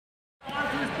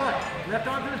Left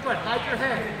arm to his butt. Hide your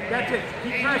head. That's it.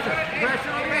 Keep pressure.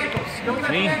 Pressure on the ankle. Don't let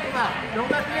the ankle out.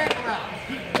 Don't let the ankle out.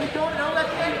 Don't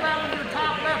let the ankle out with your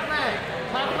top left leg.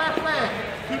 Top left leg.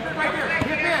 Keep it right here.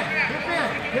 Hip in. Hip in.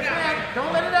 Hip in.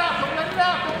 Don't let it out. Don't let it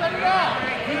out. Don't let it out.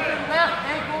 Keep your left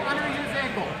ankle under his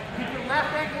ankle. Keep your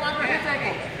left ankle under his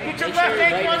ankle. Get your left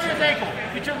ankle under his ankle.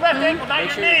 Get your left ankle, not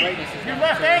your knee. Your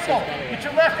left ankle. Get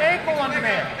your left ankle under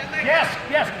there. Yes,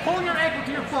 yes. Pull your ankle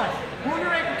to your foot. Pull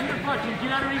your ankle to your foot. You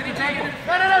get underneath his ankle.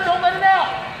 No, no, no. Don't let it out.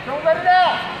 Don't let it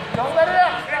out. Don't let it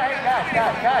out.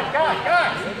 Guys.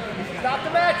 Stop the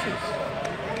matches.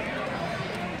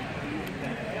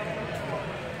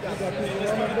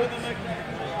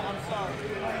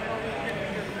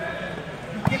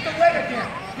 Get the leg again.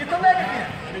 Get the leg again.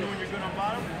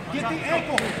 Get the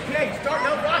ankle. Okay, start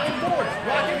now. Rock it forward.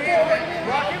 Rock it forward.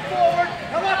 Rock it forward.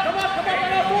 Come on. Run out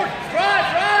forward. Drive.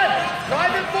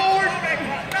 Drive it forward.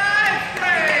 Drive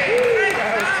straight.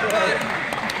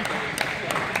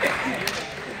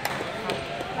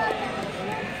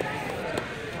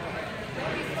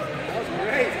 That was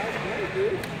great,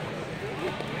 dude.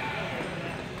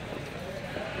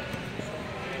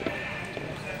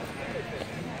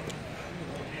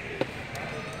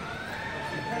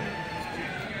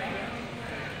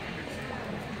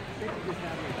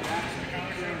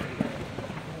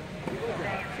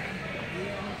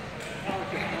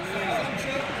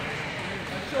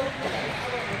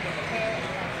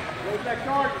 That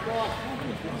guard, boss.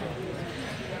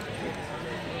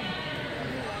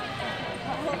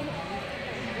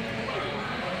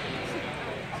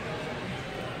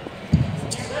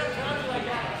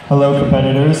 Hello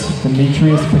competitors,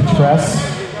 Demetrius Petres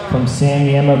from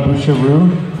Sanyama Boucherou,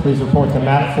 please report to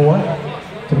mat 4.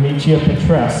 Demetria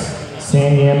Petres,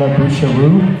 Sanyama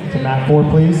Boucherou, to mat 4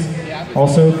 please.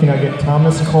 Also, can I get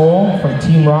Thomas Cole from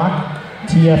Team Rock,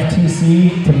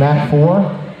 TFTC, to mat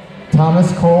 4.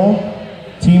 Thomas Cole,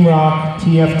 Team Rock,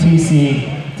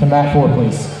 TFTC, to mat 4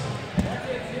 please.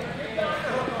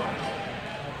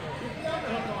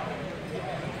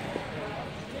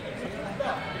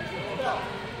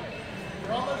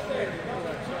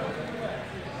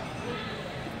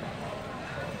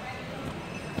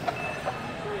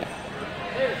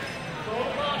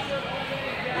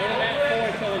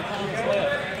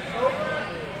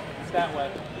 That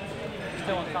way.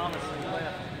 Still on Thomas on the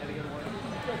left.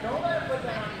 Don't let it put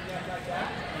that on your neck like that.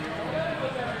 Don't let it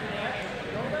put that on your neck.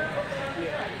 Don't let it put that on your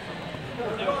neck.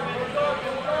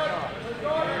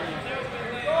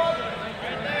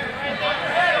 Right there. On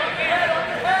your head.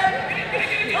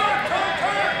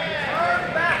 Turn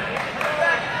back. Turn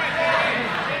back.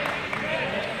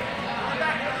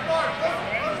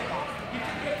 Let's go.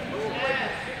 Move away.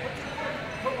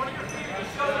 Put one of your feet in the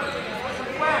shoulder. Push it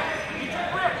away. Keep your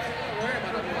grip.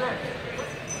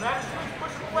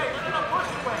 Push it away. No, push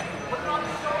it away. Put it on the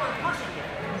shoulder and push it.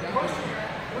 Push it.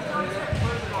 Push it on his hip.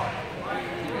 Where's it on?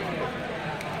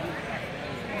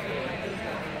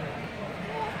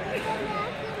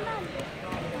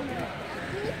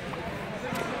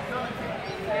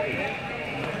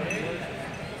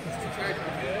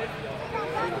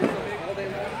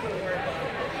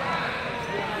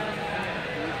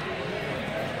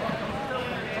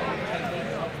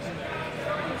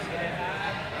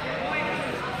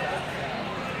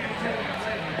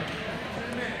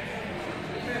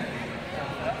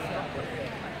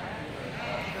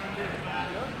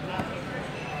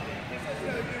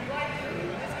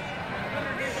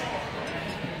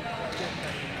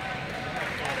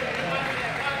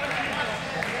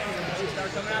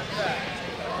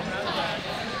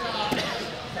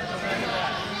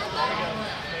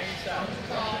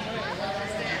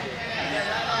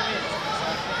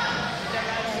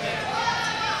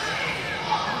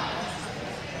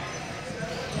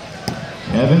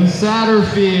 Kevin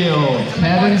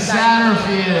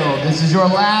Satterfield, this is your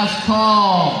last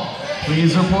call.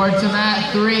 Please report to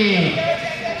mat 3.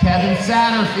 Kevin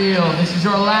Satterfield, this is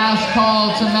your last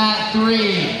call to mat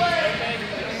 3.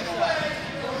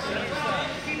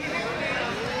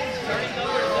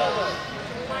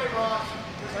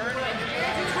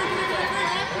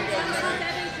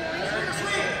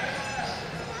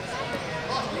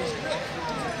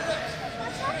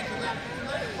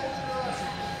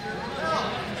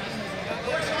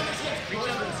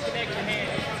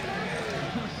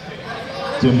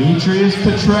 Demetrius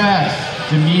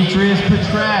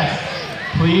Petres,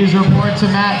 please report to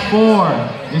mat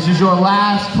 4. This is your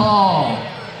last call.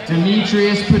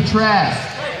 Demetrius Petres,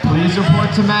 please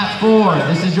report to mat 4.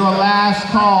 This is your last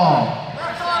call.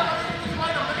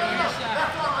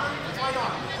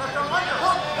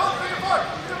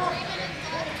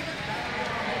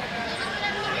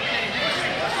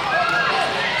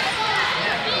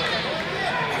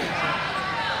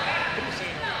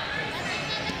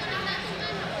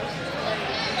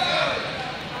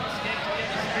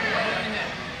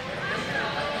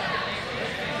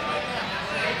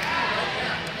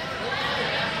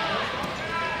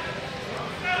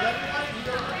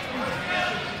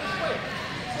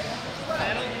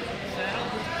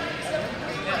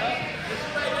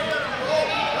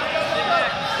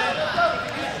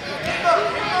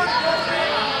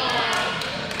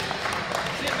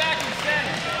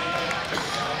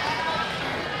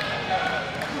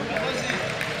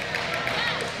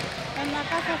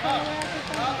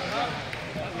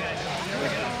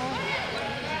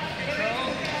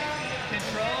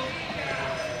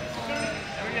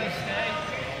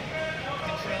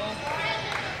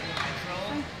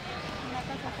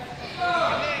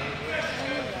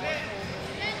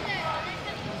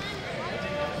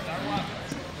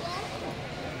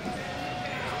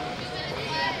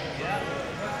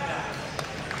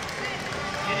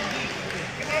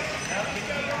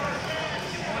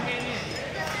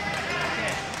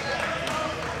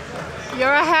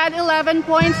 You're ahead 11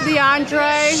 points,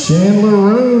 Deandre. Chandler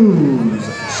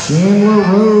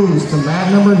Rose to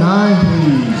mat number 9,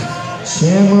 please.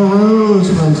 Chandler Rose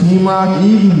from Team Rock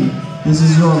Eden. This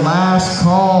is your last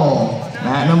call.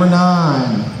 Mat number 9.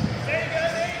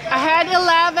 Ahead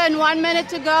 11, 1 minute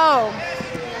to go.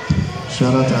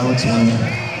 Shout out to Alex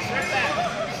Wayne.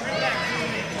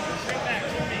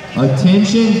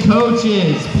 Attention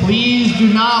coaches, please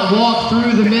do not walk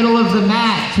through the middle of the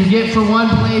mat to get from one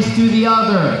place to the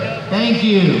other. Thank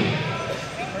you.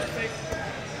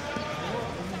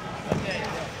 Okay.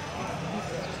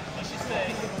 Let's just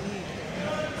say,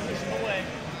 push him away.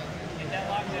 Get that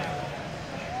locked down.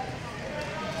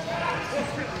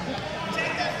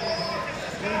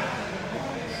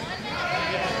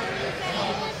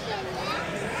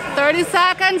 30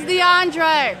 seconds,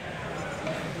 Deandre.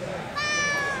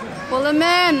 Pull him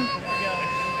in.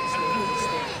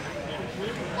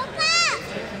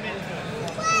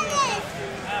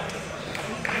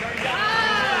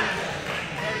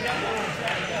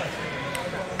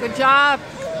 Good job.